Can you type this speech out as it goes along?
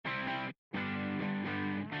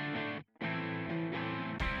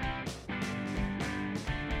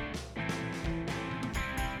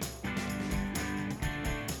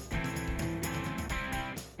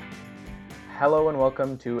Hello and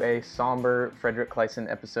welcome to a somber Frederick Kleisen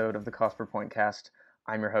episode of the Cost Per Point cast.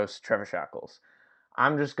 I'm your host, Trevor Shackles.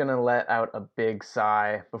 I'm just going to let out a big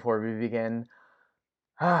sigh before we begin.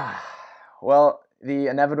 Well, the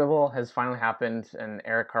inevitable has finally happened, and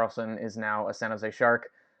Erik Karlsson is now a San Jose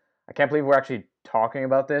Shark. I can't believe we're actually talking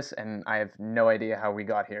about this, and I have no idea how we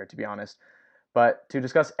got here, to be honest. But to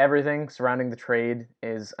discuss everything surrounding the trade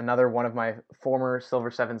is another one of my former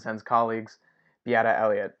Silver Seven Sens colleagues, Beata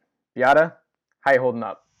Elliott. Beata, how you holding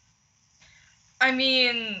up? I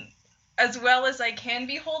mean, as well as I can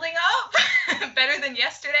be holding up. Better than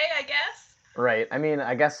yesterday, I guess. Right.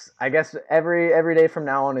 I guess every day from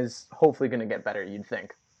now on is hopefully going to get better, you'd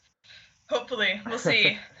think. Hopefully. We'll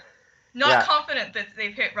see. Not Yeah, confident that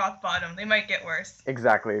they've hit rock bottom. They might get worse.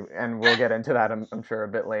 exactly. And we'll get into that, I'm sure, a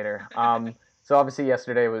bit later. So obviously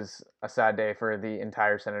yesterday was a sad day for the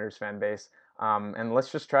entire Senators fan base. And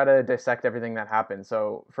let's just try to dissect everything that happened.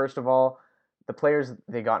 So first of all, the players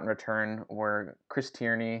they got in return were Chris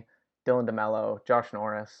Tierney, Dylan DeMello, Josh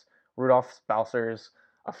Norris, Rudolph Balcers,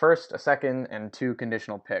 a first, a second, and two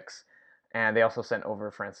conditional picks. And they also sent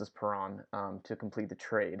over Francis Perron to complete the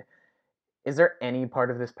trade. Is there any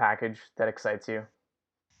part of this package that excites you?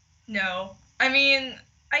 No. I mean,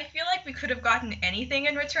 I feel like we could have gotten anything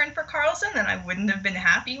in return for Karlsson, and I wouldn't have been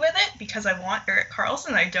happy with it because I want Erik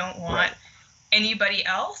Karlsson. I don't want Right. anybody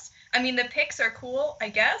else. I mean, the picks are cool, I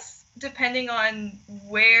guess, depending on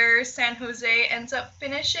where San Jose ends up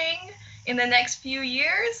finishing in the next few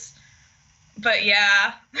years. But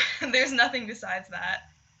yeah, there's nothing besides that.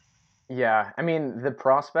 Yeah, the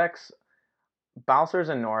prospects, Balcers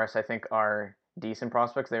and Norris, I think, are decent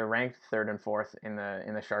prospects. They're ranked third and fourth in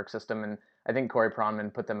the Shark system, and I think Corey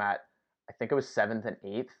Pronman put them at, I think it was seventh and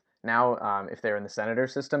eighth now, if they're in the Senator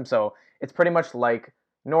system. So it's pretty much like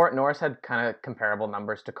Norris had kind of comparable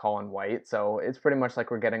numbers to Colin White, so it's pretty much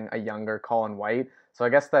like we're getting a younger Colin White. So I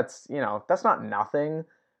guess that's that's not nothing,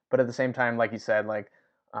 but at the same time, like you said, like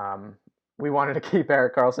um, we wanted to keep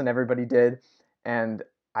Erik Karlsson, everybody did, and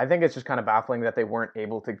I think it's just kind of baffling that they weren't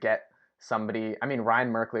able to get somebody. I mean,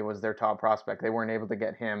 Ryan Merkley was their top prospect. They weren't able to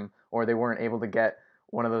get him, or they weren't able to get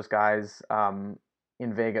one of those guys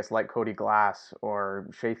in Vegas like Cody Glass or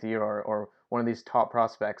Shea Theodore or one of these top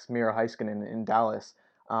prospects, Miro Heiskanen in Dallas.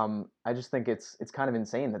 I just think it's kind of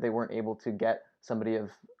insane that they weren't able to get somebody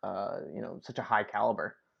of such a high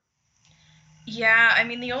caliber. Yeah, I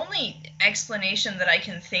mean, the only explanation that I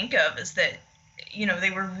can think of is that,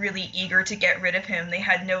 they were really eager to get rid of him. They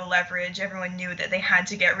had no leverage. Everyone knew that they had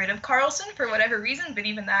to get rid of Karlsson for whatever reason, but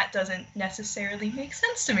even that doesn't necessarily make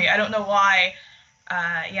sense to me. I don't know why,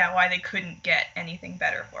 why they couldn't get anything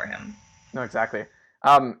better for him. No, exactly.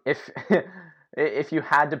 If if you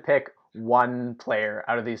had to pick one player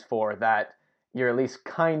out of these four that you're at least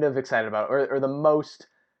kind of excited about, or the most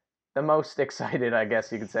excited, I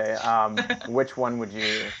guess you could say, which one would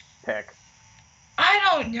you pick? I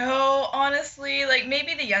don't know, honestly. Like,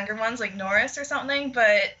 maybe the younger ones, like Norris or something,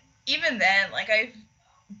 but even then, like, I've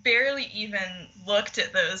barely even looked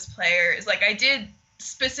at those players. Like, I did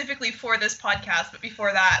specifically for this podcast, but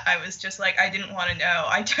before that, I was just like, I didn't want to know.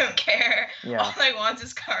 I don't care. All Yeah, I want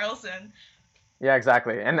is Karlsson. yeah,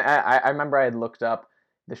 exactly. And I remember I had looked up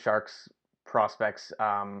the Sharks prospects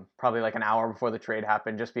probably like an hour before the trade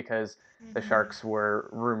happened, just because the Mm-hmm. Sharks were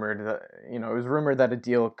rumored that it was rumored that a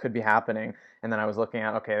deal could be happening, and then I was looking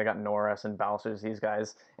at, okay, they got Norris and Balcers, these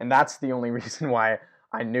guys, and that's the only reason why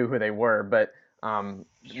I knew who they were. But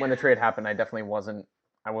when the trade happened, I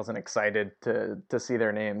wasn't excited to see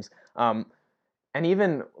their names. And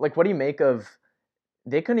even like, what do you make of?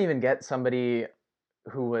 They couldn't even get somebody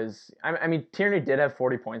who was. I mean, Tierney did have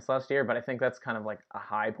 40 points last year, but I think that's kind of like a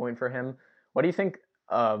high point for him. What do you think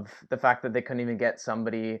of the fact that they couldn't even get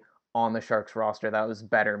somebody on the Sharks roster that was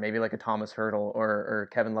better, maybe like a Thomas Hurdle or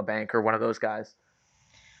Kevin Labanc or one of those guys?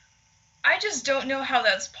 I just don't know how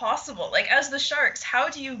that's possible. Like, as the Sharks, how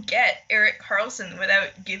do you get Erik Karlsson without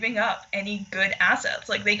giving up any good assets?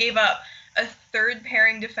 Like, they gave up a third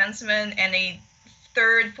pairing defenseman and a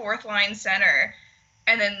third fourth line center,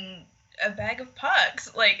 and then a bag of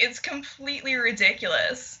pucks. Like, it's completely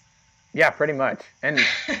ridiculous. Yeah, pretty much. And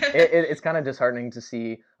it's kind of disheartening to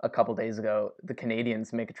see a couple days ago the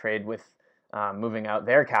Canadians make a trade with moving out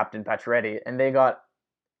their captain Pacioretty, and they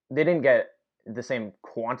didn't get the same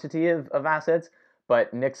quantity of assets,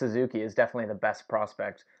 but Nick Suzuki is definitely the best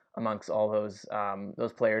prospect amongst all those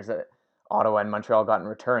players that Ottawa and Montreal got in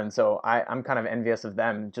return. So I'm kind of envious of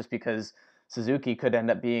them, just because Suzuki could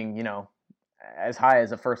end up being as high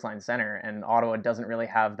as a first line center, and Ottawa doesn't really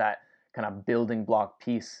have that kind of building block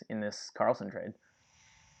piece in this Karlsson trade.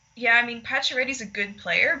 Yeah, I mean, Pacioretty's a good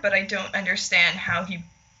player, but I don't understand how he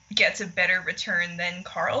gets a better return than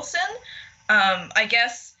Karlsson. I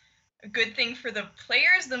guess a good thing for the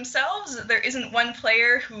players themselves, there isn't one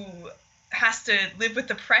player who has to live with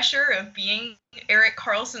the pressure of being Erik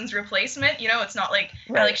Karlsson's replacement. You know, it's not like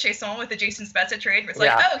Right. Alex Chiasson with the Jason Spezza trade, where it's like,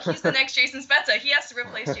 Yeah. oh, he's the next Jason Spezza. He has to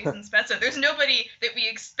replace Jason Spezza. There's nobody that we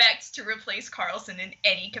expect to replace Karlsson in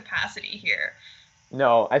any capacity here.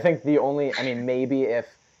 No, I think I mean, maybe if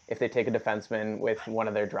they take a defenseman with one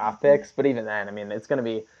of their draft picks, but even then, I mean, it's gonna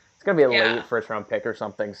be a late Yeah, first round pick or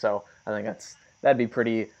something. So I think that'd be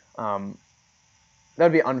pretty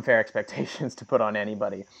that'd be unfair expectations to put on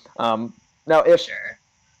anybody. Now, for if sure.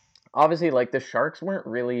 obviously like the Sharks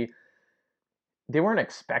they weren't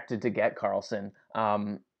expected to get Karlsson.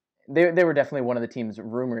 They were definitely one of the teams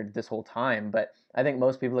rumored this whole time, but I think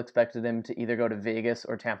most people expected him to either go to Vegas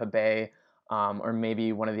or Tampa Bay, or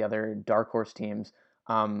maybe one of the other dark horse teams.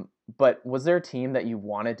 Um, but was there a team that you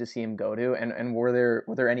wanted to see him go to, and were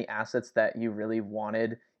there any assets that you really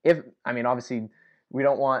wanted? If I mean, obviously, we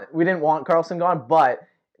didn't want Karlsson gone, but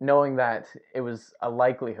knowing that it was a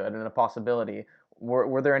likelihood and a possibility,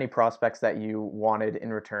 were there any prospects that you wanted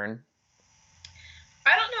in return?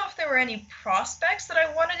 I don't know if there were any prospects that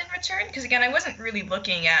I wanted in return, because again, I wasn't really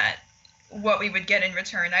looking at what we would get in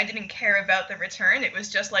return. I didn't care about the return. It was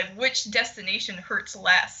just like which destination hurts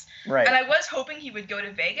less. And Right. I was hoping he would go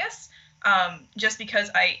to Vegas, just because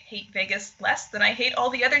I hate Vegas less than I hate all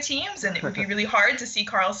the other teams, and it would be really hard to see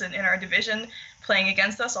Karlsson in our division playing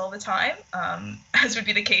against us all the time, as would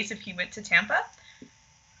be the case if he went to Tampa.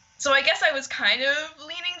 So I guess I was kind of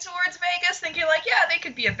leaning towards Vegas, thinking like, yeah, they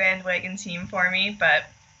could be a bandwagon team for me. But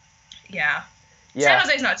yeah, San Yeah.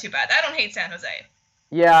 Jose's not too bad. I don't hate San Jose.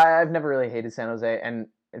 Yeah, I've never really hated San Jose, and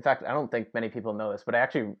in fact, I don't think many people know this, but I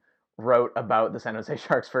actually wrote about the San Jose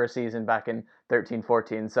Sharks for a season back in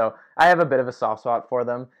 13-14. So I have a bit of a soft spot for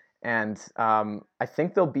them, and I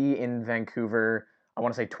think they'll be in Vancouver. I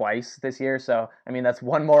want to say twice this year. So I mean, that's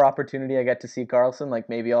one more opportunity I get to see Carlson. Like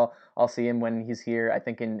maybe I'll see him when he's here. I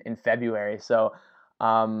think in February. So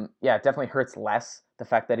yeah, it definitely hurts less the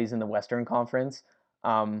fact that he's in the Western Conference.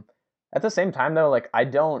 Um, at the same time, though, like I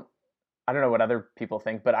don't know what other people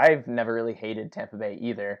think, but I've never really hated Tampa Bay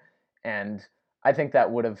either. And I think that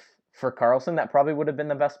would have, for Carlson, that probably would have been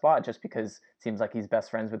the best spot just because it seems like he's best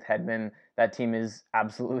friends with Hedman. That team is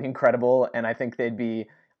absolutely incredible. And I think they'd be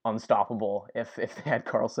unstoppable if they had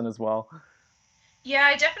Carlson as well. Yeah,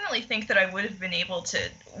 I definitely think that I would have been able to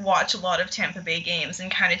watch a lot of Tampa Bay games and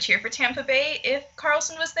kind of cheer for Tampa Bay if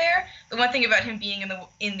Carlson was there. The one thing about him being in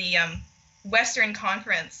the Western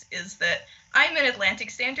Conference is that I'm in Atlantic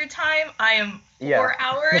Standard Time. I am Yeah. 4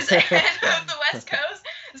 hours ahead of the West Coast.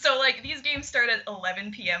 So like these games start at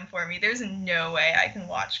 11 p.m. for me. There's no way I can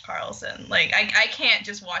watch Carlson. Like I can't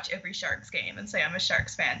just watch every Sharks game and say I'm a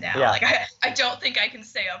Sharks fan now. Yeah. Like I don't think I can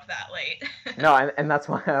stay up that late. No, and that's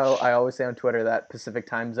why I always say on Twitter that Pacific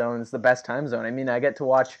time zone is the best time zone. I mean, I get to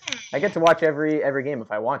watch every game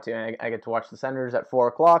if I want to. I get to watch the Senators at 4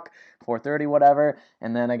 o'clock, 4:30, whatever,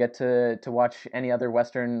 and then I get to watch any other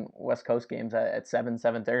West Coast games at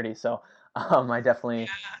 7:30. So I definitely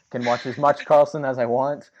can watch as much Carlson as I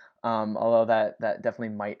want. Although that definitely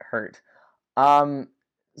might hurt. Um,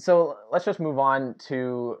 so let's just move on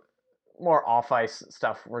to more off ice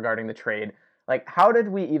stuff regarding the trade. Like, how did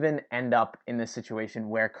we even end up in this situation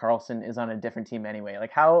where Carlson is on a different team anyway?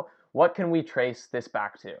 Like, what can we trace this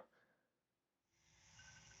back to?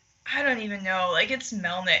 I don't even know. Like it's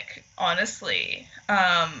Melnick, honestly.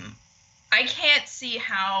 I can't see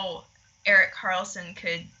how Erik Karlsson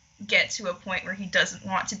could get to a point where he doesn't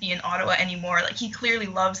want to be in Ottawa anymore. Like he clearly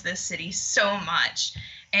loves this city so much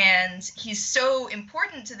and he's so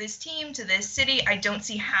important to this team, to this city. I don't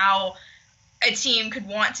see how a team could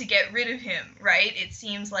want to get rid of him, right? It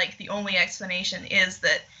seems like the only explanation is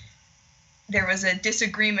that there was a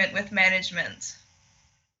disagreement with management.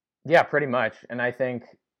 Yeah, pretty much. And I think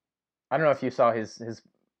I don't know if you saw his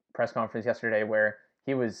press conference yesterday where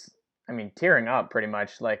he was, I mean, tearing up pretty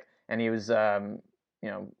much, like, and he was,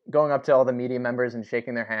 going up to all the media members and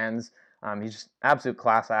shaking their hands. He's just absolute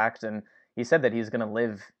class act, and he said that he's going to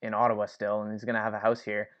live in Ottawa still, and he's going to have a house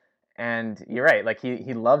here. And you're right, like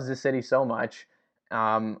he loves the city so much.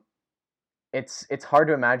 Um, it's hard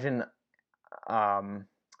to imagine um,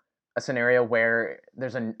 a scenario where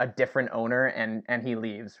there's a different owner and he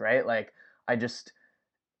leaves, right? Like I just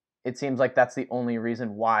it seems like that's the only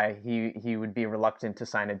reason why he would be reluctant to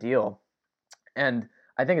sign a deal. And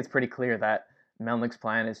I think it's pretty clear that Melnick's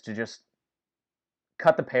plan is to just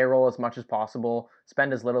cut the payroll as much as possible,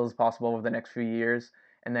 spend as little as possible over the next few years,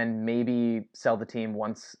 and then maybe sell the team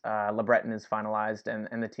once LeBreton is finalized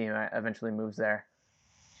and the team eventually moves there.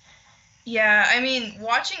 Yeah, I mean,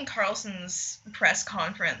 watching Carlson's press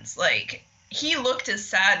conference, like, he looked as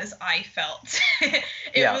sad as I felt. It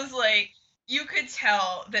Yeah, was like, you could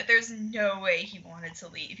tell that there's no way he wanted to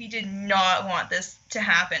leave. He did not want this to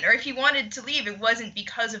happen. Or if he wanted to leave, it wasn't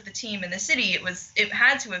because of the team and the city. It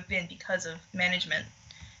had to have been because of management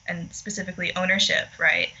and specifically ownership,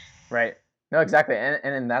 right? right. No, exactly. And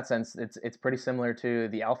in that sense, it's pretty similar to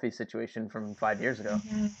the Alfie situation from 5 years ago.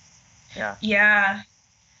 Hmm. Yeah. Yeah.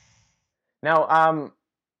 Now,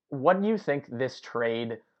 what do you think this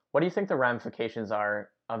trade? What do you think the ramifications are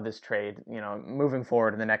of this trade? Moving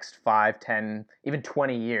forward in the next 5, 10, even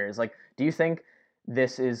 20 years. Like, do you think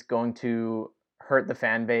this is going to hurt the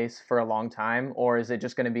fan base for a long time, or is it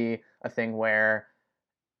just going to be a thing where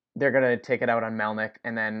they're going to take it out on Melnick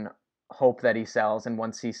and then hope that he sells, and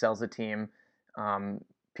once he sells the team,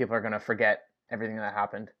 people are going to forget everything that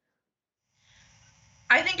happened?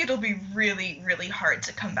 I think it'll be really, really hard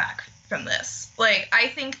to come back from this. Like, I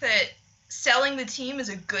think that selling the team is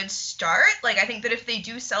a good start. Like, I think that if they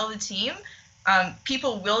do sell the team,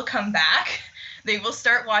 people will come back. They will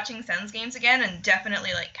start watching Sens games again, and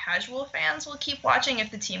definitely, like, casual fans will keep watching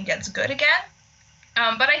if the team gets good again.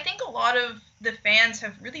 But I think a lot of the fans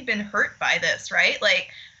have really been hurt by this, right? Like,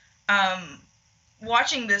 um,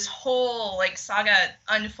 watching this whole like saga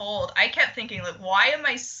unfold, I kept thinking like, why am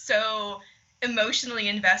I so emotionally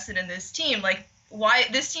invested in this team? Like, why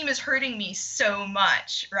this team is hurting me so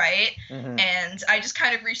much, right? Hmm. And I just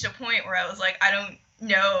kind of reached a point where I was like, I don't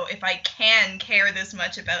know if I can care this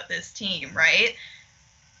much about this team, right?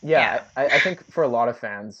 Yeah, Yeah. I think for a lot of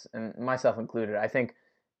fans, and myself included, I think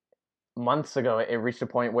months ago it reached a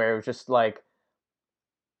point where it was just like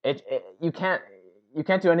you can't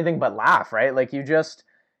do anything but laugh, right? Like you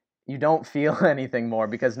don't feel anything more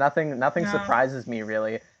because nothing No. surprises me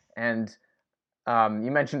really. And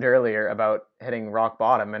you mentioned earlier about hitting rock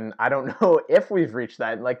bottom, and I don't know if we've reached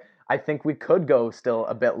that. Like I think we could go still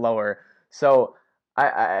a bit lower. So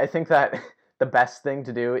I think that the best thing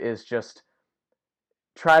to do is just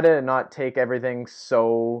try to not take everything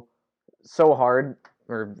so hard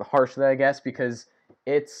or harshly, I guess, because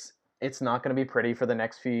it's not going to be pretty for the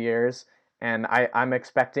next few years, and I'm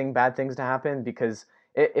expecting bad things to happen because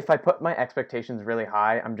if I put my expectations really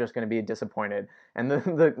high, I'm just going to be disappointed. And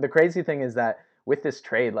the crazy thing is that with this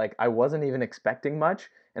trade, like I wasn't even expecting much,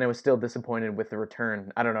 and I was still disappointed with the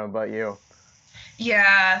return. I don't know about you.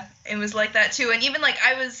 Yeah, it was like that too. And even like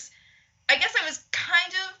I guess I was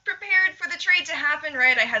kind of prepared for the trade to happen,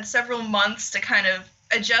 right? I had several months to kind of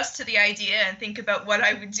adjust to the idea and think about what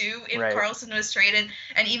I would do if Right. Carlson was traded.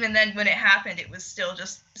 And even then, when it happened, it was still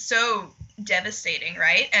just so devastating,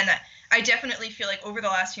 right? And I definitely feel like over the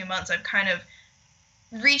last few months, I've kind of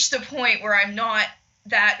reached a point where I'm not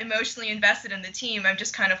that emotionally invested in the team. I'm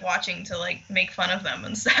just kind of watching to like make fun of them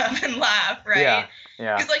and stuff and laugh, right? Yeah.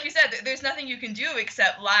 Yeah. Because like you said, there's nothing you can do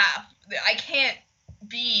except laugh. I can't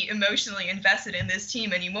be emotionally invested in this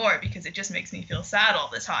team anymore because it just makes me feel sad all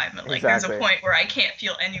the time. And like there's a Exactly. point where I can't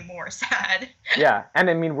feel any more sad. Yeah, and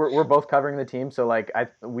I mean we're both covering the team, so like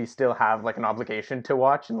we still have like an obligation to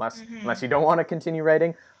watch unless Hmm. you don't want to continue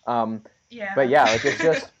writing. Um, but Yeah. yeah, like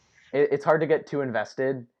it's hard to get too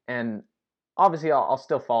invested, and obviously I'll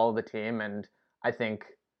still follow the team, and I think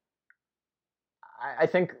I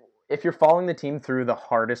think if you're following the team through the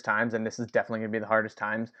hardest times, and this is definitely going to be the hardest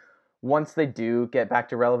times, once they do get back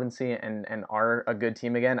to relevancy and are a good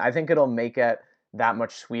team again, I think it'll make it that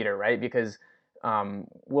much sweeter, right? Because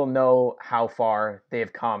we'll know how far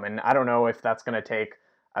they've come, and I don't know if that's going to take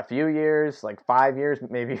a few years, like 5 years,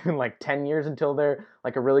 maybe even like 10 years until they're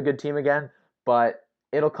like a really good team again. But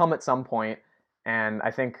it'll come at some point, and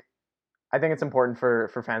I think it's important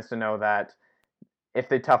for fans to know that if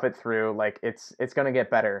they tough it through, like it's gonna get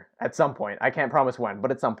better at some point. I can't promise when, but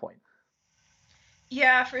at some point.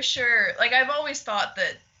 Yeah, for sure. Like I've always thought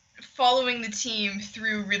that following the team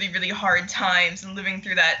through really, really hard times and living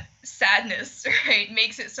through that sadness, right,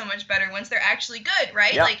 makes it so much better once they're actually good,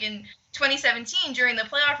 right? Yeah. Like in 2017 during the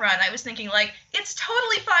playoff run, I was thinking like it's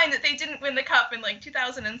totally fine that they didn't win the cup in like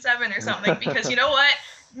 2007 or something because you know what?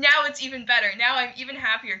 Now it's even better. Now I'm even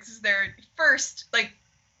happier because they're first like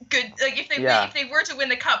good like Yeah. if they were to win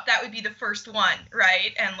the cup that would be the first one,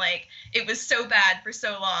 right? And like it was so bad for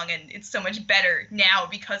so long and it's so much better now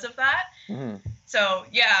because of that. Hmm. So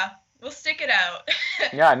yeah, we'll stick it out.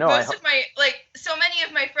 Yeah. No. Most of my like so many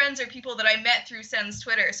of my friends are people that I met through Sen's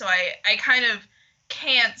Twitter, so I kind of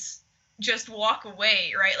can't just walk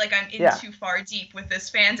away, right? Like I'm in Yeah. too far deep with this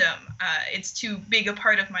fandom. It's too big a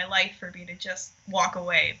part of my life for me to just walk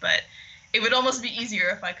away, but it would almost be easier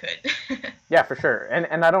if I could. Yeah, for sure.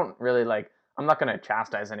 And I don't really like. I'm not going to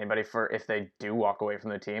chastise anybody for if they do walk away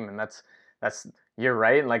from the team, and that's you're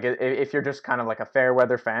right. Like if you're just kind of like a fair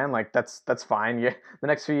weather fan, like that's fine. The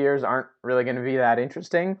next few years aren't really going to be that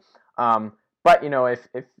interesting. But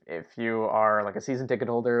if you are like a season ticket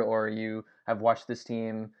holder or you have watched this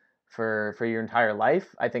team for your entire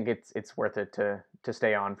life, I think it's worth it to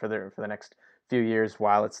stay on for the next few years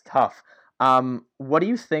while it's tough. What do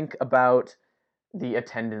you think about the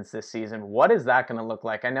attendance this season? What is that going to look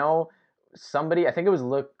like? I know somebody, I think it was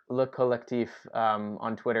Le Collectif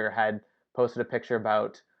on Twitter, had posted a picture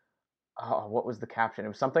about, oh, what was the caption? It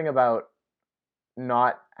was something about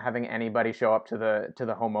not having anybody show up to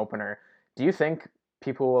the home opener. Do you think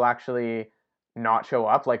people will actually not show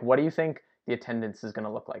up? Like, what do you think the attendance is going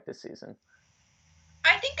to look like this season?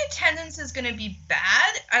 I think attendance is going to be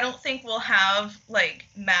bad. I don't think we'll have like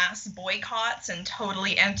mass boycotts and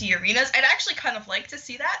totally empty arenas. I'd actually kind of like to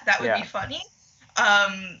see that. That would be Yeah. funny.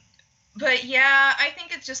 Um, but yeah, I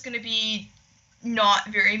think it's just going to be not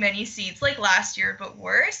very many seats like last year, but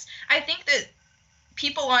worse. I think that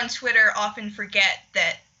people on Twitter often forget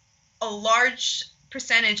that a large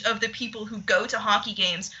percentage of the people who go to hockey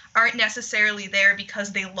games aren't necessarily there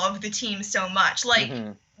because they love the team so much. Like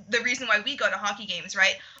Hmm. the reason why we go to hockey games,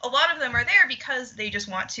 right? A lot of them are there because they just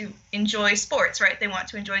want to enjoy sports, right? They want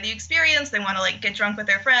to enjoy the experience. They want to like get drunk with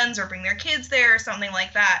their friends or bring their kids there or something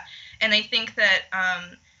like that. And I think that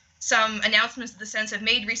some announcements that the Sens have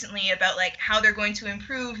made recently about like how they're going to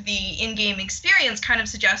improve the in-game experience kind of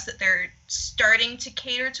suggests that they're starting to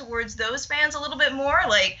cater towards those fans a little bit more.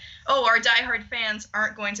 Like, oh, our diehard fans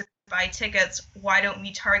aren't going to buy tickets. Why don't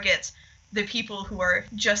we target the people who are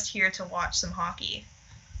just here to watch some hockey?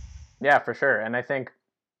 Yeah, for sure. And I think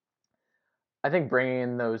bringing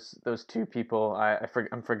in those two people,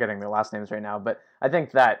 I'm forgetting their last names right now, but I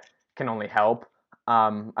think that can only help.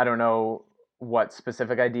 I don't know what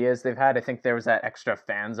specific ideas they've had. I think there was that extra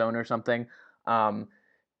fan zone or something, um,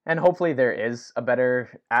 and hopefully there is a better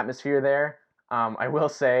atmosphere there. I will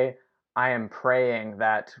say I am praying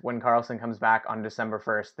that when Carlson comes back on December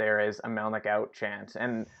 1st, there is a Melnick out chant,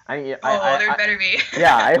 and Oh, there I better be.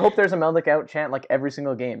 yeah, I hope there's a Melnick out chant like every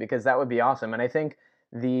single game because that would be awesome. And I think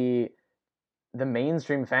the the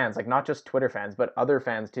mainstream fans, like not just Twitter fans, but other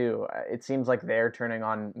fans too, it seems like they're turning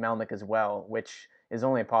on Melnick as well, which is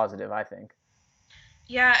only a positive, I think.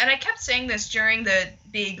 Yeah, and I kept saying this during the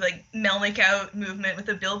big like Melnick out movement with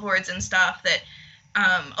the billboards and stuff that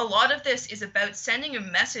a lot of this is about sending a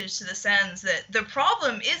message to the Sens that the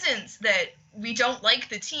problem isn't that we don't like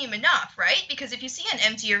the team enough, right? Because if you see an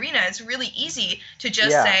empty arena, it's really easy to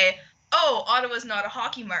just Yeah, say, oh, Ottawa's not a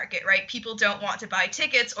hockey market, right? People don't want to buy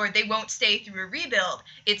tickets or they won't stay through a rebuild.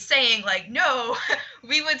 It's saying, like, no,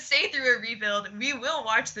 we would stay through a rebuild. We will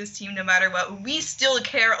watch this team no matter what. We still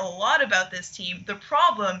care a lot about this team. The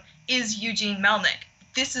problem is Eugene Melnick.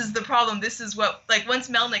 This is the problem. This is what, like, once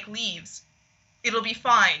Melnick leaves, it'll be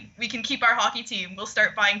fine. We can keep our hockey team. We'll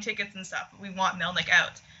start buying tickets and stuff. But we want Melnick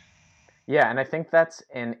out. yeah, and I think that's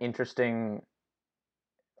an interesting.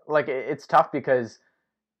 Like, it's tough because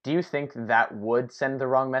do you think that would send the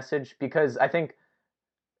wrong message? Because I think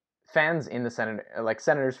fans in the Senate, like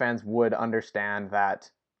Senators fans, would understand that,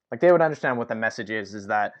 like they would understand what the message is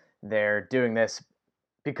that they're doing this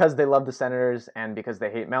because they love the Senators and because they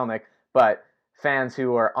hate Melnick. But fans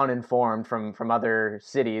who are uninformed from other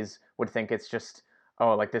cities would think it's just,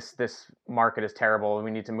 oh, like this market is terrible. We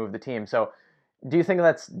need to move the team. So do you think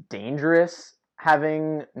that's dangerous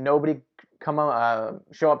having nobody come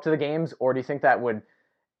show up to the games, or do you think that would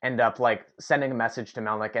end up like sending a message to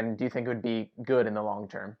Melnick? And do you think it would be good in the long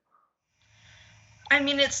term? I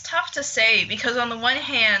mean, it's tough to say because on the one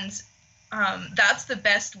hand, that's the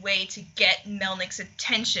best way to get Melnick's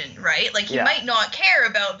attention, right? Like he Yeah, might not care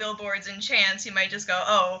about billboards and chants. He might just go,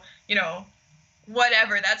 oh,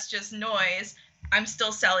 whatever. That's just noise. I'm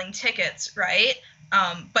still selling tickets, right?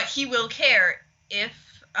 But he will care if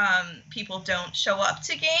people don't show up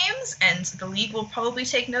to games, and the league will probably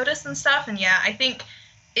take notice and stuff. And yeah, I think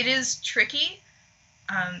it is tricky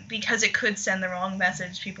because it could send the wrong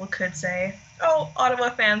message. People could say, "Oh, Ottawa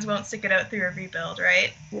fans won't stick it out through a rebuild,"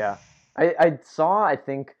 right? yeah. I saw, I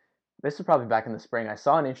think this was probably back in the spring. I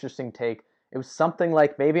saw an interesting take. It was something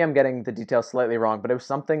like, maybe I'm getting the details slightly wrong, but it was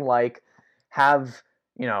something like have,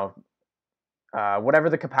 you know, whatever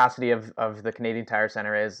the capacity of the Canadian Tire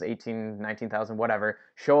Center is, 18, 19,000, whatever,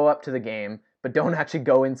 show up to the game, but don't actually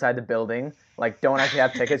go inside the building. Like, don't actually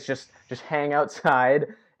have tickets, just hang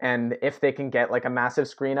outside. And if they can get like a massive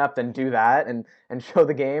screen up, then do that and show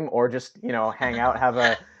the game, or just, hang out,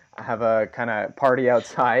 have a kind of party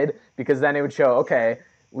outside, because then it would show, okay,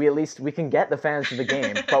 we can get the fans to the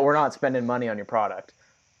game, but we're not spending money on your product.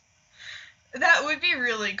 That would be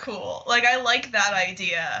really cool. Like, I like that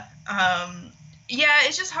idea. Yeah,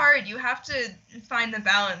 it's just hard. You have to find the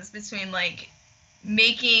balance between like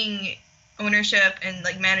making ownership and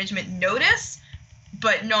like management notice,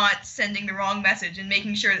 but not sending the wrong message and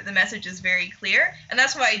making sure that the message is very clear. And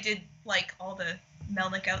that's why I did like all the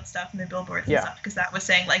Melnick out stuff and the billboards and Yeah, stuff, because that was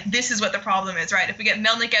saying like this is what the problem is, right? If we get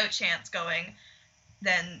Melnick out chants going,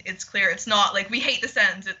 then it's clear it's not like we hate the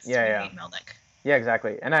Sens, it's yeah, we yeah, hate Melnick. yeah,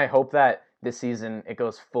 exactly. And I hope that this season it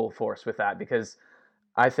goes full force with that because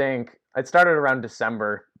I think it started around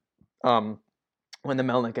December, um, when the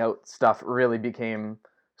Melnick out stuff really became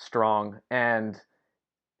strong. And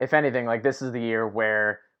if anything, like this is the year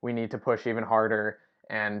where we need to push even harder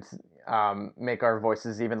and make our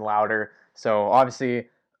voices even louder. So obviously,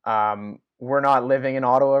 we're not living in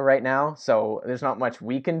Ottawa right now, so there's not much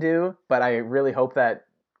we can do. But I really hope that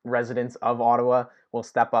residents of Ottawa will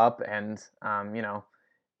step up and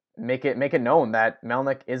make it known that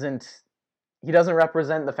Melnick isn't he doesn't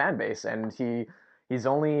represent the fan base, and he's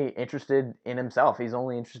only interested in himself. He's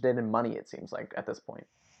only interested in money. It seems like at this point.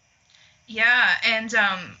 Yeah, and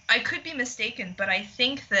I could be mistaken, but I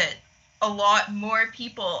think that a lot more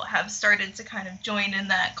people have started to kind of join in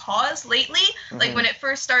that cause lately. Like Hmm. when it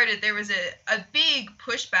first started, there was a big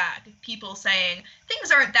pushback of people saying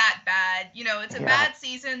things aren't that bad. You know, it's a Yeah, bad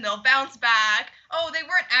season, they'll bounce back. Oh, they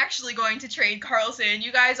weren't actually going to trade Carlson.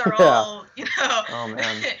 You guys are yeah. all, you know, Oh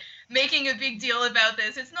man. making a big deal about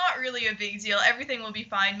this. It's not really a big deal. Everything will be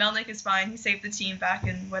fine. Melnick is fine. He saved the team back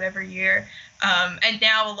in whatever year. And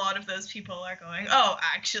now a lot of those people are going, oh,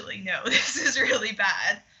 actually, no, this is really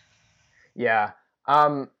bad. Yeah.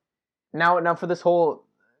 Um. Now for this whole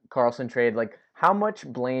Carlson trade, like how much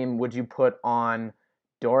blame would you put on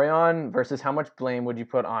Dorian versus how much blame would you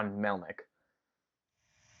put on Melnick?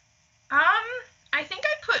 Um, I think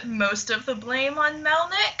I put most of the blame on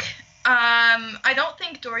Melnick. I don't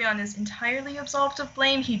think Dorian is entirely absolved of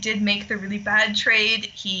blame. He did make the really bad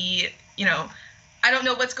trade. I don't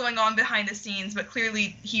know what's going on behind the scenes, but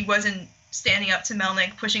clearly he wasn't standing up to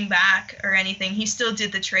Melnick, pushing back or anything. He still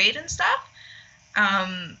did the trade and stuff.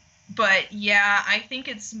 Um, but yeah, I think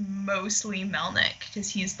it's mostly Melnick because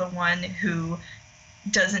he's the one who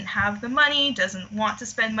doesn't have the money, doesn't want to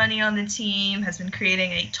spend money on the team, has been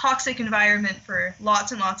creating a toxic environment for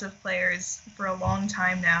lots and lots of players for a long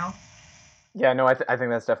time now. Yeah, no, I think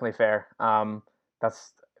that's definitely fair.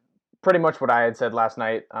 That's pretty much what I had said last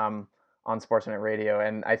night on Sportsnet Radio,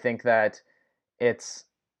 and I think that it's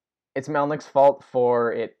it's Melnick's fault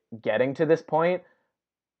for it getting to this point.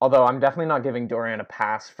 Although I'm definitely not giving Dorian a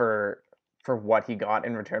pass for what he got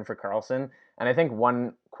in return for Carlson. And I think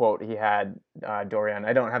one quote he had, Dorian,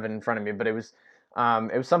 I don't have it in front of me, but it was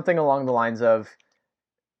something along the lines of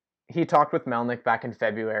he talked with Melnick back in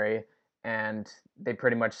February, and they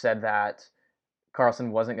pretty much said that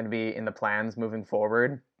Carlson wasn't going to be in the plans moving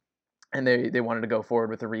forward, and they wanted to go forward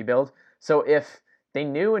with a rebuild. So if they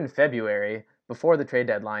knew in February before the trade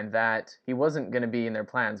deadline that he wasn't going to be in their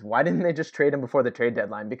plans, why didn't they just trade him before the trade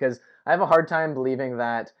deadline? Because I have a hard time believing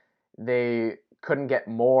that they couldn't get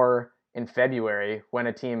more in February when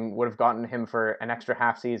a team would have gotten him for an extra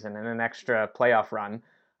half season and an extra playoff run.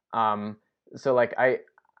 Um, so like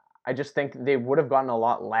I just think they would have gotten a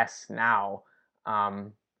lot less now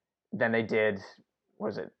um, than they did. What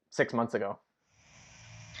was it 6 months ago?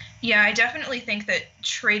 Yeah, I definitely think that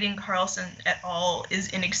trading Carlson at all is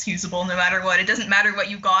inexcusable no matter what. It doesn't matter what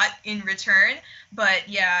you got in return. But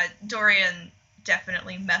yeah, Dorian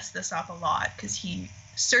definitely messed this up a lot because he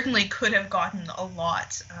certainly could have gotten a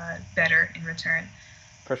lot better in return.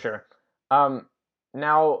 For sure. Um,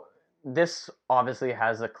 Now, this obviously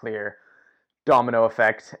has a clear domino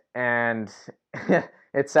effect, and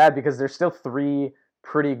it's sad because there's still three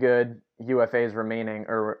pretty good UFAs remaining,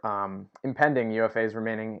 or impending UFAs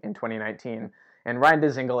remaining in 2019. And Ryan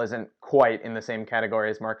Dzingel isn't quite in the same category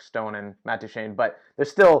as Mark Stone and Matt Duchene, but they're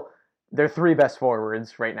still their three best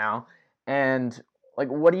forwards right now. And like,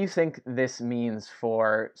 what do you think this means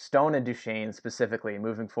for Stone and Duchene specifically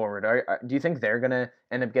moving forward? Do you think they're gonna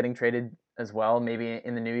end up getting traded as well, maybe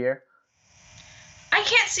in the new year? I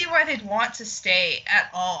can't see why they'd want to stay at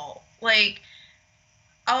all. Like,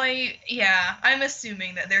 I'm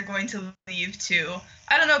assuming that they're going to leave too.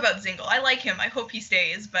 I don't know about Zingle. I like him. I hope he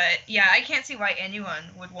stays, but yeah, I can't see why anyone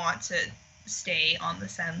would want to stay on the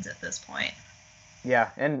Sens at this point.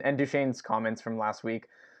 Yeah, and Duchene's comments from last week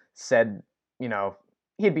said, you know,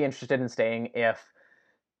 he'd be interested in staying if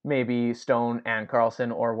maybe Stone and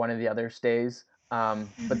Carlson or one of the others stays.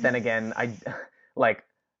 But then Mm-hmm. again, like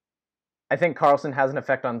I think Carlson has an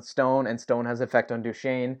effect on Stone, and Stone has an effect on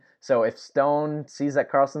Duchene. So if Stone sees that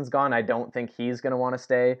Carlson's gone, I don't think he's going to want to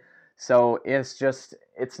stay. So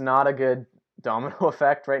it's not a good domino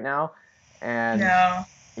effect right now. And No.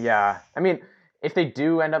 yeah, I mean, if they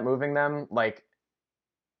do end up moving them, like,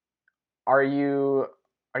 are you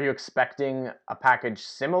are you expecting a package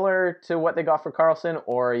similar to what they got for Carlson,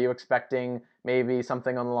 or are you expecting maybe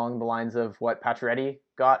something along the lines of what Pacioretty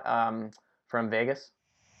got from Vegas?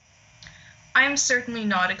 I'm certainly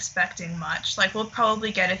not expecting much. Like, we'll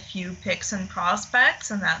probably get a few picks and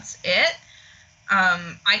prospects, and that's it.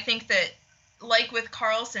 I think that, like with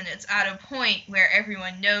Carlson, it's at a point where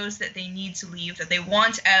everyone knows that they need to leave, that they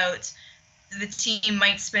want out. The team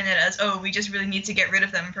might spin it as, oh, we just really need to get rid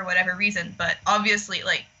of them for whatever reason. But obviously,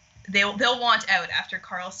 like, they'll want out after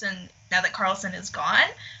Carlson, now that Carlson is gone.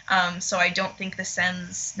 So I don't think the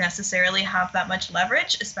Sens necessarily have that much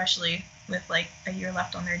leverage, especially with like a year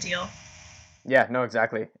left on their deal. Yeah, no,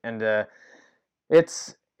 exactly. And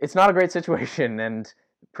it's not a great situation. And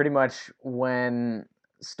pretty much when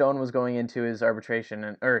Stone was going into his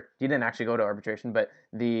arbitration, or he didn't actually go to arbitration, but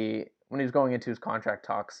the when he was going into his contract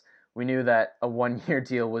talks, we knew that a 1 year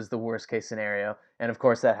deal was the worst case scenario, and of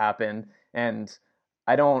course that happened. And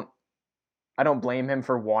I don't I don't blame him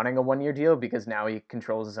for wanting a 1 year deal because now he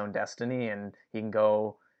controls his own destiny and he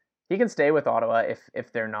can stay with Ottawa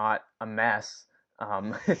if they're not a mess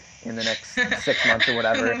um, in the next 6 months or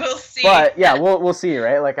whatever. We'll see. But yeah, we'll see,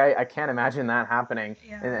 right? Like I can't imagine that happening,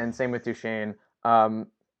 Yeah. and same with Duchesne.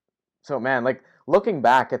 So man, like looking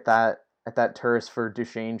back at that Turris for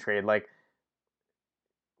Duchesne trade, like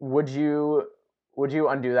would you would you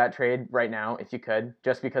undo that trade right now if you could,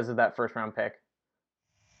 just because of that first round pick?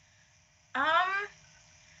 Um,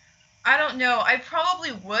 I don't know. I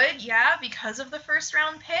probably would, yeah, because of the first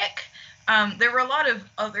round pick. There were a lot of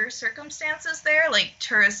other circumstances there. Like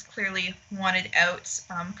Turris clearly wanted out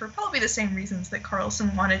for probably the same reasons that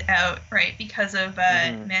Carlson wanted out, right? Because of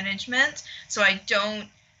Mm-hmm. management. So I don't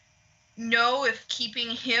know if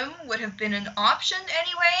keeping him would have been an option,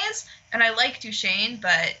 anyways. And I like Duchesne,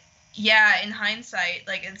 but yeah, in hindsight,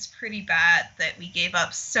 like it's pretty bad that we gave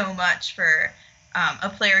up so much for a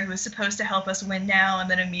player who was supposed to help us win now, and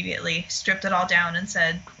then immediately stripped it all down and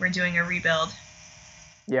said we're doing a rebuild.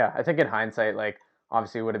 Yeah, I think in hindsight, like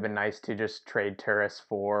obviously it would have been nice to just trade Turris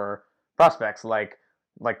for prospects, like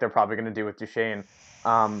they're probably going to do with Duchesne.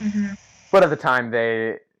 Um, Hmm. but at the time,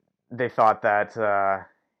 they thought that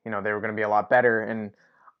they were going to be a lot better, and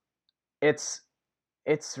it's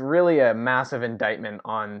it's really a massive indictment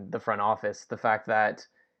on the front office. The fact that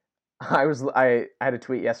I had a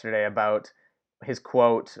tweet yesterday about his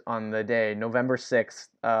quote on the day, November 6th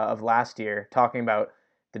of last year, talking about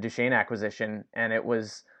the Duchesne acquisition, and it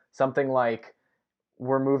was something like,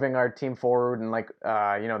 "We're moving our team forward, and like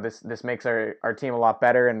this makes our team a lot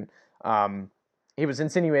better." And um, he was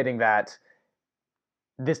insinuating that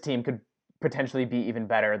this team could potentially be even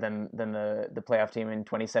better than the playoff team in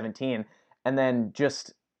 2017. And then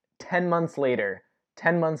just 10 months later,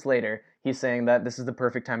 10 months later, he's saying that this is the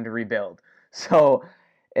perfect time to rebuild. So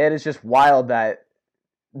it is just wild that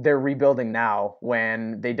they're rebuilding now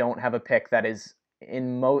when they don't have a pick that is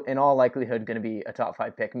in all likelihood going to be a top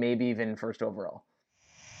 5 pick, maybe even first overall.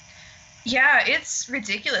 Yeah, it's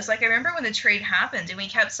ridiculous. Like I remember when the trade happened and we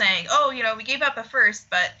kept saying, "Oh, we gave up a first,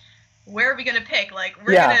 but where are we going to pick? Like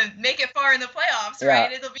we're going Yeah, to make it far in the playoffs, yeah,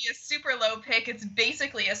 right? It'll be a super low pick. It's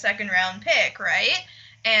basically a second round pick, right?"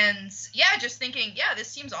 And yeah, just thinking, yeah,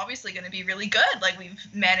 this team's obviously going to be really good. Like we've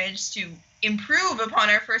managed to improve upon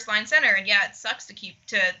our first line center, and yeah, it sucks to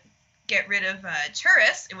get rid of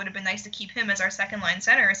Turris. It would have been nice to keep him as our second line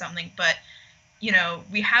center or something, but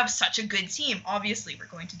we have such a good team. Obviously, we're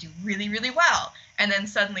going to do really, really well. And then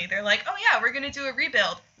suddenly they're like, oh, yeah, we're going to do a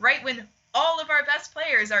rebuild right when all of our best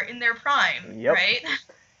players are in their prime, yep, right?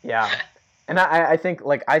 yeah. And I think,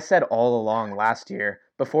 like I said all along last year,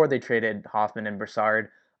 before they traded Hoffman and Broussard,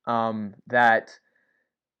 that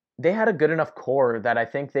they had a good enough core that I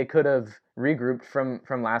think they could have regrouped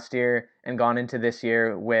from last year and gone into this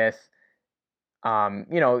year with,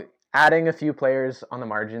 adding a few players on the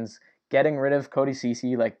margins, getting rid of Cody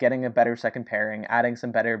Ceci, like getting a better second pairing, adding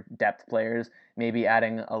some better depth players, maybe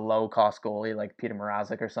adding a low cost goalie like Peter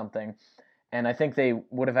Mrazek or something. And I think they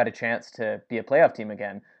would have had a chance to be a playoff team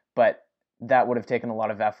again, but that would have taken a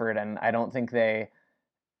lot of effort, and I don't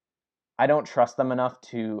trust them enough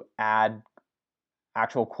to add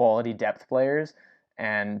actual quality depth players,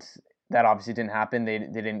 and that obviously didn't happen. They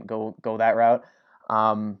didn't go that route.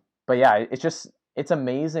 But yeah, it's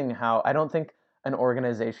amazing how I don't think an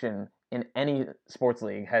organization in any sports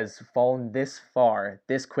league has fallen this far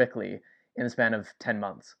this quickly in the span of 10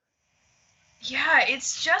 months. Yeah,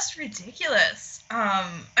 it's just ridiculous.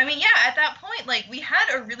 I mean, yeah, at that point, like we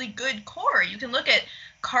had a really good core. You can look at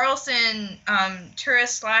Carlson,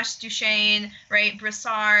 Turris slash Duchesne, right,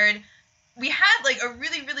 Brassard. We had like a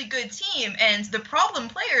really, really good team, and the problem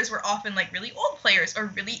players were often like really old players or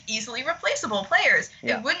really easily replaceable players.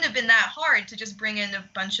 Yeah. It wouldn't have been that hard to just bring in a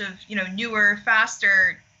bunch of, newer,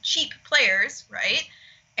 faster, cheap players, right?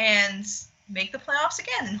 And make the playoffs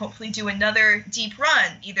again and hopefully do another deep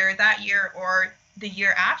run either that year or the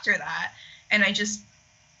year after that. And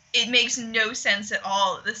it makes no sense at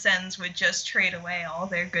all that the Sens would just trade away all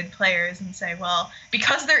their good players and say, well,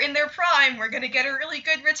 because they're in their prime, we're going to get a really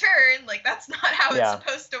good return. Like, that's not how it's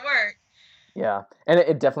supposed to work. Yeah, and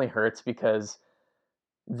it definitely hurts because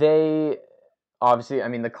they obviously, I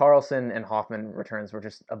mean, the Carlson and Hoffman returns were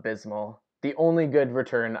just abysmal. The only good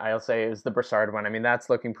return I'll say is the Brassard one. I mean, that's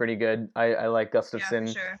looking pretty good. I like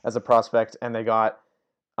Gustafsson as a prospect, and they got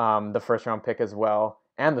the first round pick as well,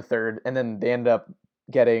 and the third, and then they ended up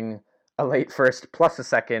getting a late first plus a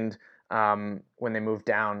second when they moved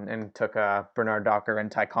down and took Bernard Docker and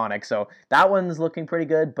Tyconic. So that one's looking pretty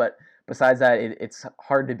good, but besides that, it's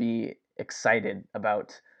hard to be excited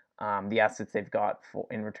about the assets they've got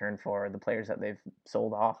in return for the players that they've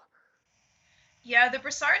sold off. Yeah, the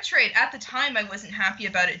Brassard trade, at the time I wasn't happy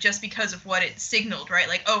about it just because of what it signaled, right?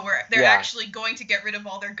 Like, oh, they're actually going to get rid of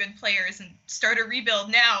all their good players and start a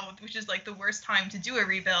rebuild now, which is like the worst time to do a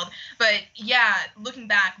rebuild. But yeah, looking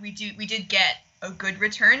back, we did get a good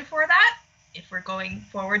return for that if we're going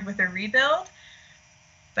forward with a rebuild.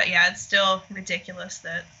 But yeah, it's still ridiculous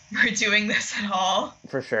that we're doing this at all.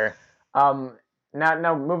 For sure.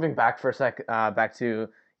 Now moving back for a sec, back to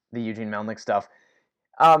the Eugene Melnyk stuff.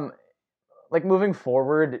 Like moving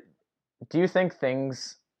forward, how do you think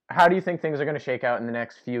things are going to shake out in the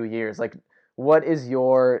next few years? Like, what is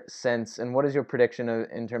your sense and what is your prediction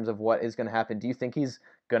in terms of what is going to happen? Do you think he's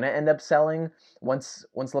going to end up selling once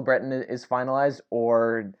LeBreton is finalized,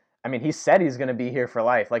 or I mean, he said he's going to be here for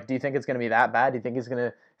life. Like, do you think it's going to be that bad? Do you think he's going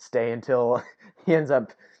to stay until he ends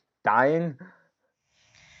up dying?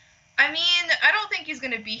 I mean, I don't think he's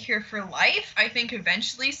going to be here for life. I think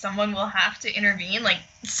eventually someone will have to intervene. Like,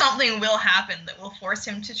 something will happen that will force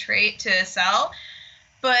him to sell.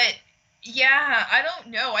 But yeah, I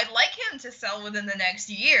don't know. I'd like him to sell within the next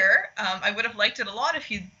year. I would have liked it a lot if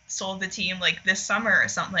he sold the team like this summer or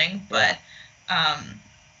something. But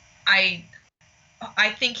I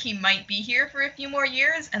think he might be here for a few more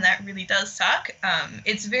years, and that really does suck.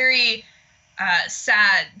 It's very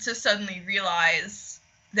sad to suddenly realize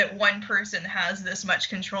that one person has this much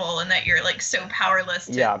control and that you're like so powerless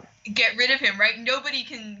to get rid of him, right? Nobody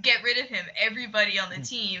can get rid of him. Everybody on the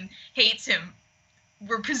team hates him.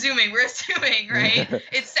 We're assuming, right?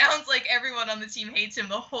 It sounds like everyone on the team hates him.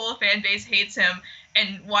 The whole fan base hates him.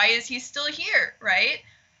 And why is he still here, right?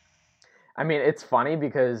 I mean, it's funny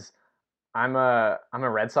because I'm a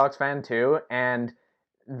Red Sox fan too, and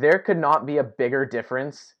there could not be a bigger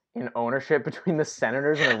difference in ownership between the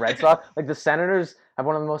Senators and the Red Sox. Like, the Senators have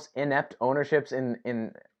one of the most inept ownerships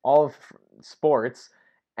in all of sports,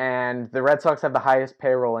 and the Red Sox have the highest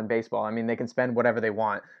payroll in baseball. I mean, they can spend whatever they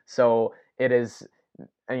want. So it is,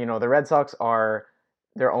 the Red Sox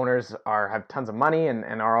their owners have tons of money and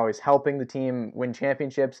are always helping the team win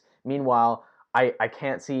championships. Meanwhile, I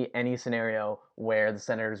can't see any scenario where the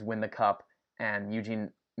Senators win the cup and Eugene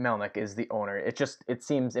Melnyk is the owner. It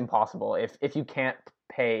seems impossible if you can't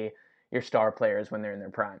pay your star players when they're in their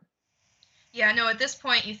prime. Yeah, no, at this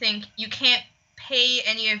point you think you can't pay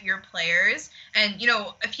any of your players. And,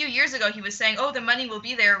 a few years ago he was saying, oh, the money will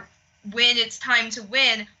be there when it's time to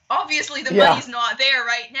win. Obviously the money's not there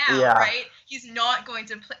right now, right? He's not going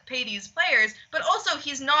to pay these players, but also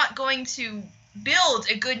he's not going to build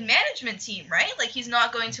a good management team, right? Like, he's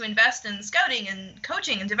not going to invest in scouting and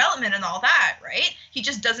coaching and development and all that, right? He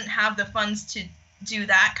just doesn't have the funds to do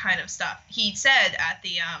that kind of stuff. He said at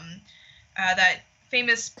the that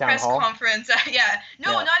famous press conference, not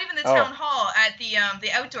even the town hall, at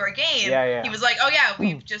the outdoor game, he was like, oh yeah,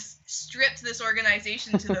 we've just stripped this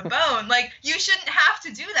organization to the bone. Like, you shouldn't have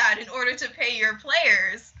to do that in order to pay your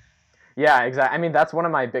players. Yeah, exactly. I mean, that's one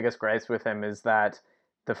of my biggest gripes with him, is that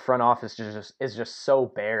the front office is just so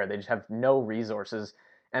bare. They just have no resources.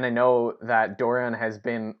 And I know that Dorion has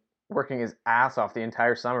been working his ass off the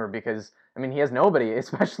entire summer because, I mean, he has nobody.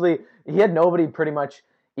 Especially, he had nobody pretty much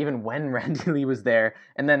even when Randy Lee was there.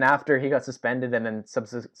 And then after he got suspended and then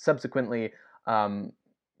subsequently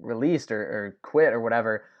released or quit or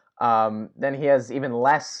whatever, then he has even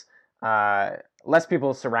less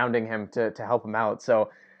people surrounding him to help him out.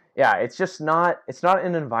 So yeah, it's not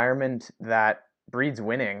an environment that breeds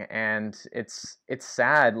winning, and it's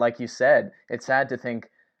sad. Like you said, it's sad to think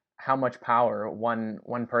how much power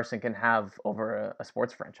one person can have over a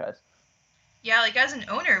sports franchise. Yeah, like as an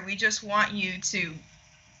owner, we just want you to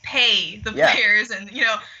pay the Yeah, players and,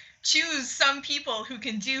 choose some people who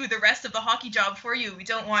can do the rest of the hockey job for you. We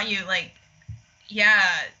don't want you like, yeah,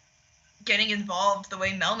 getting involved the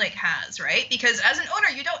way Melnick has, right? Because as an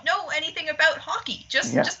owner, you don't know anything about hockey.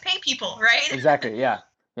 Just yeah, just pay people, right? exactly. Yeah,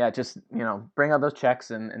 yeah. Just bring out those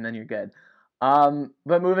checks and then you're good.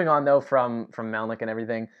 But moving on though from Melnick and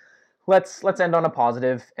everything, let's end on a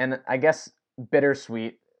positive and I guess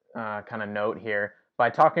bittersweet kind of note here by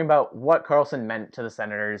talking about what Carlson meant to the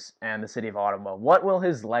Senators and the city of Ottawa. What will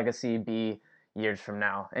his legacy be years from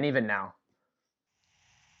now and even now?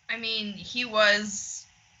 I mean, he was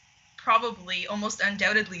probably almost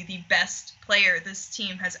undoubtedly the best player this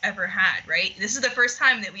team has ever had, right? This is the first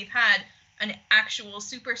time that we've had an actual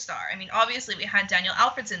superstar. I mean, obviously we had Daniel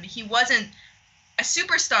Alfredsson, but he wasn't a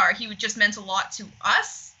superstar. He just meant a lot to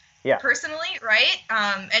us Yeah, personally, right?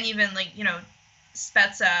 And even like,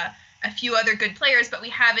 Spezza, a few other good players, but we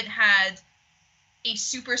haven't had a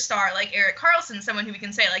superstar like Erik Karlsson, someone who we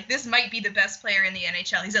can say like this might be the best player in the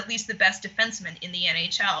NHL. He's at least the best defenseman in the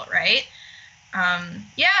NHL, right?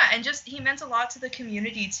 Yeah, and just he meant a lot to the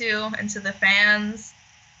community too, and to the fans.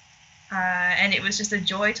 And it was just a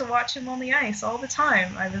joy to watch him on the ice all the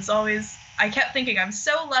time. I kept thinking, I'm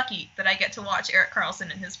so lucky that I get to watch Erik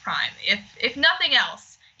Karlsson in his prime. If nothing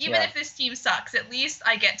else, even yeah. if this team sucks, at least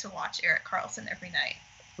I get to watch Erik Karlsson every night.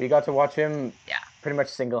 We got to watch him Yeah, pretty much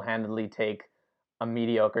single-handedly take a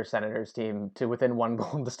mediocre Senators team to within one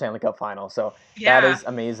goal in the Stanley Cup final. So that yeah, is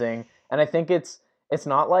amazing. And I think it's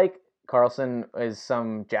not like Carlson is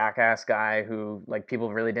some jackass guy who like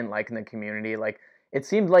people really didn't like in the community. Like it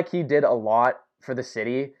seemed like he did a lot for the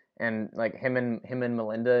city and like him and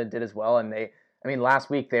Melinda did as well. And I mean last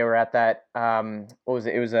week they were at that what was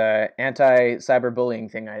it? It was a anti-cyberbullying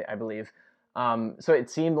thing, I believe. So it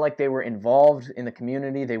seemed like they were involved in the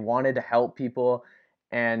community. They wanted to help people,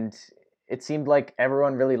 and it seemed like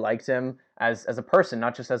everyone really liked him as a person,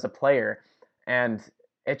 not just as a player. And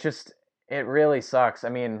it really sucks. I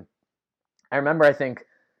mean, I remember I think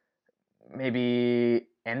maybe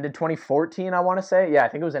ended 2014. I want to say, yeah, I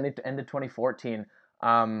think it was ended 2014.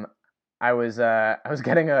 Um, I was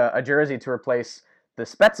getting a jersey to replace the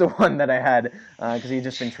Spezza one that I had because he had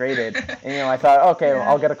just been traded. And I thought, okay, well, yeah,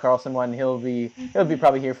 I'll get a Carlson one. He'll be mm-hmm.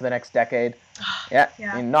 probably here for the next decade. Yeah,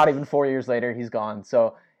 Yeah. and not even 4 years later, he's gone.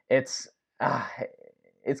 So it's uh,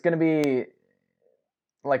 it's gonna be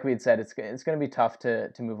like we had said. It's gonna be tough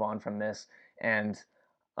to move on from this. And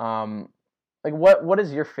um, like what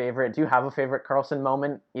is your favorite? Do you have a favorite Carlson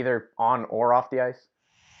moment, either on or off the ice?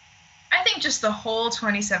 I think just the whole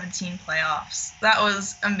 2017 playoffs. That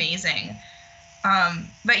was amazing.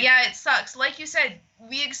 But yeah, it sucks. Like you said,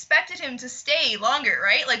 we expected him to stay longer,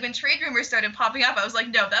 right? Like when trade rumors started popping up, I was like,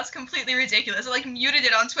 no, that's completely ridiculous. I like muted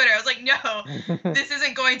it on Twitter. I was like, no, this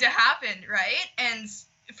isn't going to happen, right? And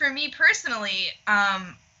for me personally,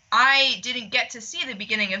 I didn't get to see the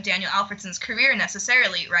beginning of Daniel Alfredsson's career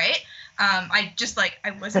necessarily, right?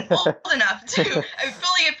 I wasn't old enough to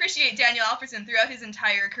fully appreciate Daniel Alfredsson throughout his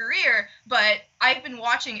entire career, but I've been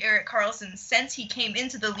watching Erik Karlsson since he came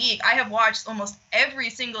into the league. I have watched almost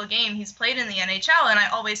every single game he's played in the NHL, and I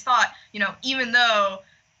always thought, even though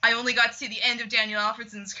I only got to see the end of Daniel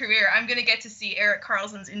Alfredsson's career, I'm going to get to see Erik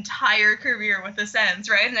Karlsson's entire career with the Sens,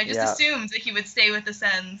 right? And I just Yeah, assumed that he would stay with the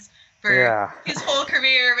Sens for yeah, his whole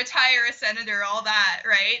career, retire a Senator, all that,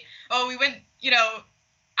 right? Oh, we went,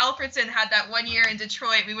 Alfredsson had that 1 year in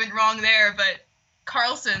Detroit. We went wrong there, but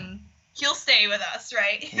Karlsson, he'll stay with us,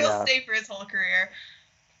 right? He'll yeah. stay for his whole career.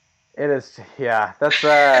 It is, yeah. That's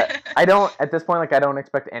I don't at this point like I don't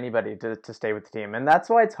expect anybody to stay with the team, and that's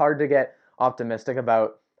why it's hard to get optimistic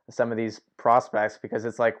about some of these prospects because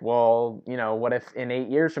it's like, well, what if in 8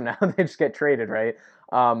 years from now they just get traded, right?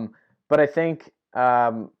 But I think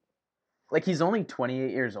like he's only 28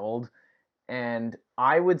 years old, and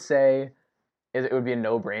I would say it would be a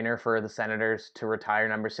no-brainer for the Senators to retire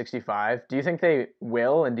number 65. Do you think they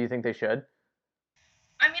will, and do you think they should?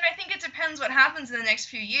 I mean, I think it depends what happens in the next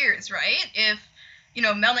few years, right? If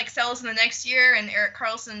Melnick sells in the next year and Erik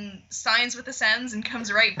Karlsson signs with the Sens and comes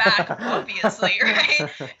right back, obviously, right?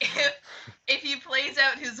 If he plays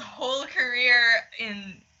out his whole career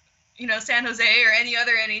in San Jose or any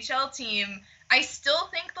other NHL team, I still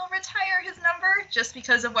think they'll retire his number just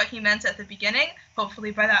because of what he meant at the beginning.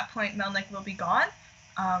 Hopefully, by that point, Melnick will be gone.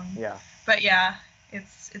 Um, Yeah. but yeah,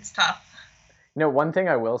 it's tough. One thing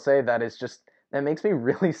I will say that makes me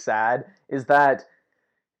really sad is that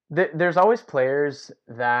there's always players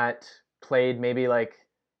that played maybe like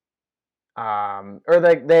or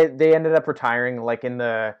like they ended up retiring like in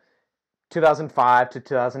the 2005 to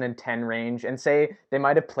 2010 range and say they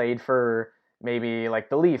might have played for maybe like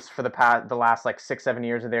the Leafs for the last like 6-7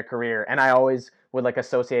 years of their career, and I always would like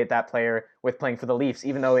associate that player with playing for the Leafs,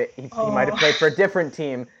 even though he might have Oh. played for a different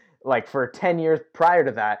team like for 10 years prior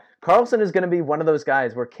to that. Karlsson is going to be one of those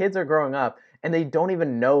guys where kids are growing up and they don't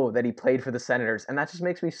even know that he played for the Senators, and that just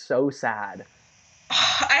makes me so sad.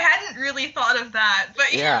 I hadn't really thought of that,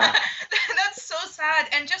 but yeah, that's so sad.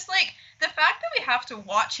 And just like the fact that we have to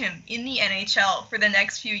watch him in the NHL for the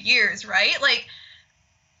next few years, right? Like,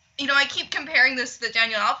 I keep comparing this to the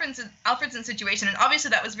Daniel Alfredsson situation, and obviously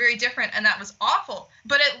that was very different and that was awful.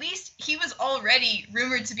 But at least he was already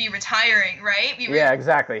rumored to be retiring, right? Yeah,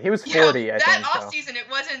 exactly. He was 40, I that think. off season, it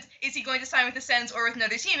wasn't is he going to sign with the Sens or with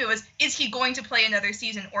another team? It was is he going to play another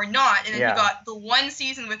season or not? And then he got the one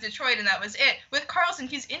season with Detroit, and that was it. With Karlsson,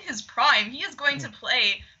 he's in his prime. He is going to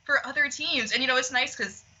play for other teams, and it's nice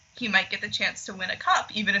because he might get the chance to win a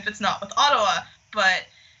cup, even if it's not with Ottawa. But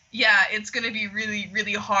yeah, it's going to be really,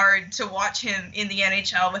 really hard to watch him in the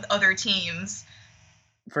NHL with other teams.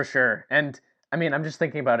 For sure. And I mean, I'm just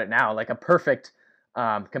thinking about it now. Like a perfect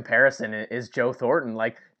comparison is Joe Thornton.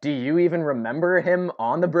 Like, do you even remember him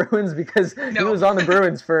on the Bruins? Because he was on the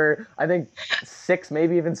Bruins for, I think, 6,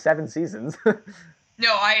 maybe even 7 seasons. No,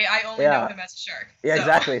 I only know him as a Shark. Yeah, so.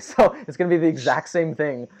 Exactly. So it's going to be the exact same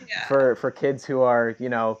thing for kids who are,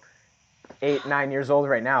 8, 9 years old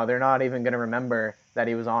right now. They're not even going to remember that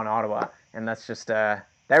he was on Ottawa. And that's just, that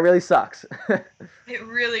really sucks. It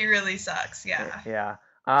really, really sucks. Yeah. Yeah.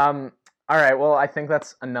 All right. Well, I think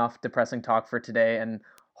that's enough depressing talk for today. And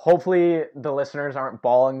hopefully the listeners aren't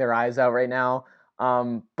bawling their eyes out right now.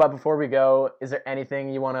 But before we go, is there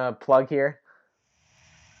anything you want to plug here?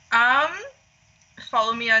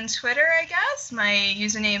 Follow me on Twitter, I guess. My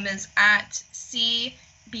username is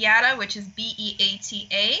 @cbeata, which is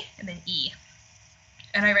BEATA, and then E.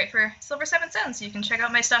 And I write for Silver 7 Sens, so you can check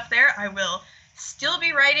out my stuff there. I will still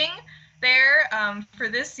be writing there for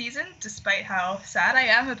this season, despite how sad I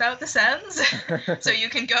am about the Sens. So you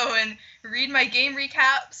can go and read my game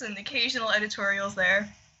recaps and occasional editorials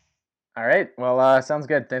there. All right. Well, sounds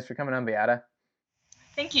good. Thanks for coming on, Beata.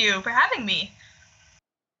 Thank you for having me.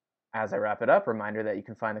 As I wrap it up, reminder that you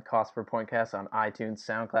can find the Cost Per Pointcast on iTunes,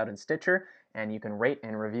 SoundCloud, and Stitcher, and you can rate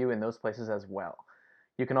and review in those places as well.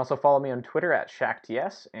 You can also follow me on Twitter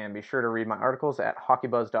 @ShackTS, and be sure to read my articles at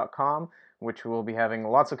hockeybuzz.com, which will be having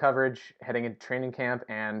lots of coverage heading into training camp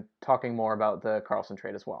and talking more about the Karlsson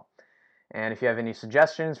trade as well. And if you have any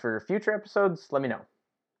suggestions for future episodes, let me know.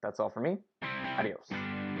 That's all for me. Adios.